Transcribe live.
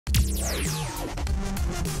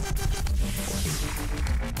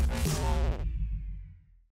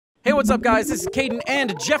Hey, what's up, guys? This is Caden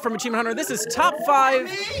and Jeff from Achievement Hunter. This is Top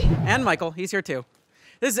 5, and Michael, he's here too.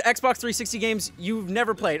 This is Xbox 360 games you've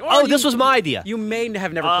never played. Oh, this was my idea. You may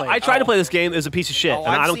have never played. I tried to play this game. It was a piece of shit, and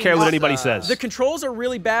I don't care what anybody says. The controls are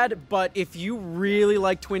really bad, but if you really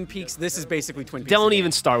like Twin Peaks, this is basically Twin Peaks. Don't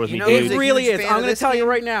even start with me, dude. It really is. I'm going to tell you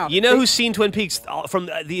right now. You know who's seen Twin Peaks from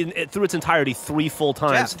through its entirety 3 full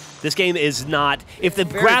times? Jeff. This game is not. If the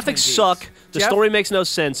graphics suck, the story makes no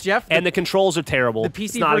sense, and the controls are terrible, the PC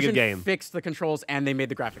it's not a good game. Fixed the controls, and they made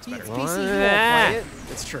the graphics better. PC,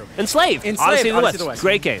 It's true. Enslaved. Odyssey of the West.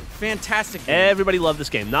 Great game. Fantastic game. Everybody loved this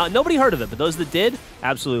game. Nobody heard of it, but those that did,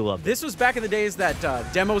 absolutely loved it. This was back in the days that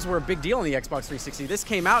demos were a big deal on the Xbox 360. This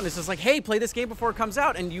came out, and it's just like, hey, play this game before it comes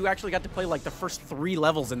out, and you actually got to play like the first 3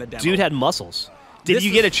 levels in the demo. Dude had muscles. Did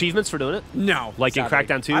you get achievements for doing it? No. Like in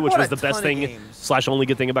Crackdown 2, which was the best thing / only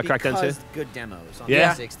good thing about Crackdown 2? Good demos on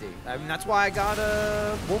Yeah. 360. I mean, that's why I got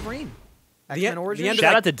Wolverine. The Origins.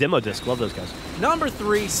 Shout out to Demo Disc. Love those guys. Number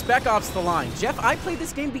 3, Spec Ops: The Line. Jeff, I played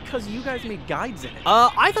this game because you guys made guides in it.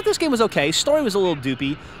 I thought this game was okay. Story was a little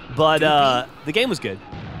doopy, but the game was good.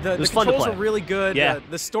 The it was fun to controls play. are really good. Yeah.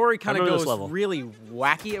 The story kind of goes level. really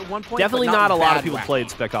wacky at one point. Definitely but not a lot of bad people wacky. played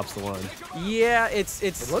Spec Ops: The Line. Yeah, it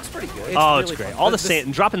looks pretty good. It's Oh, really it's great. fun. All the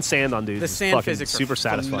sand, dropping sand on dudes The is sand fucking physics super are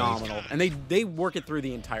satisfying. phenomenal, and they work it through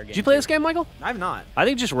the entire game. Did you play this game, Michael? I've not. I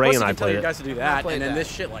think just Ray Plus, and you I can tell played you it. guys to do that, and then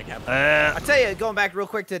this shit like happened. I tell you, going back real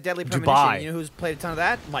quick to Deadly Premonition, Dubai. you know who's played a ton of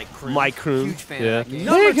that? Mike Kroon. Mike Kroon. Huge fan Yeah. of that game.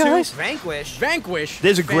 Number Hey, guys. 2, Vanquish. Vanquish.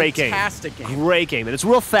 This is a great game. Fantastic game. Great game, and it's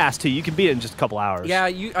real fast too. You can beat it in just a couple hours. Yeah,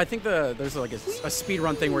 I think there's like a speed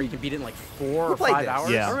run thing where you can beat it in like 4 Who or played 5 this?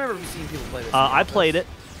 hours. Yeah. I remember seeing people play this. I played it.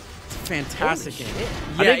 Fantastic Holy game. shit. Yeah,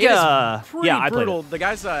 I think, it is pretty yeah, I played brutal. it. The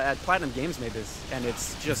guys at Platinum Games made this, and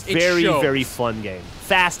it's just Very, shows. very fun game.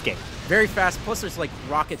 Fast game. Very fast. Plus, there's like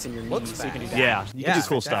rockets in your knees, Looks so you can do fast. that. Yeah, you can do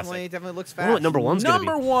cool stuff. Definitely looks I fast. wonder what number 1's gonna be.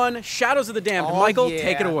 Number 1, Shadows of the Damned. Oh, Michael, yeah.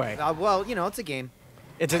 take it away. Well, you know, it's a game.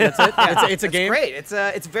 That's it. It's a game. Great.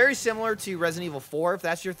 It's very similar to Resident Evil 4, if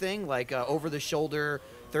that's your thing, like over-the-shoulder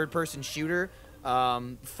third-person shooter.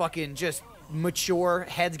 Fucking just mature,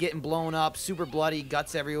 heads getting blown up, super bloody,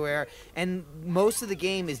 guts everywhere, and most of the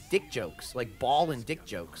game is dick jokes, like ball and dick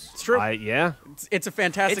jokes. It's true. Yeah. It's a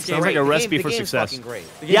fantastic game. Sounds like a recipe the for game's success. Fucking great.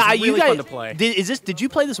 The game's Yeah, really you guys. fun to play. Did you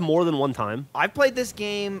play this more than one time? I've played this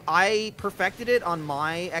game. I perfected it on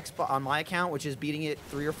my account, which is beating it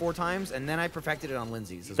 3 or 4 times, and then I perfected it on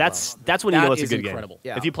Lindsay's as That's well. when you That know it's a is good incredible.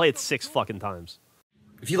 game. Yeah. If you play it 6 fucking times.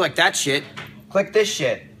 If you like that shit, click this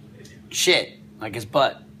shit. Shit, like his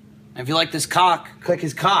butt. And if you like this cock, click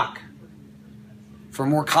his cock. For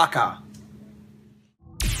more caca.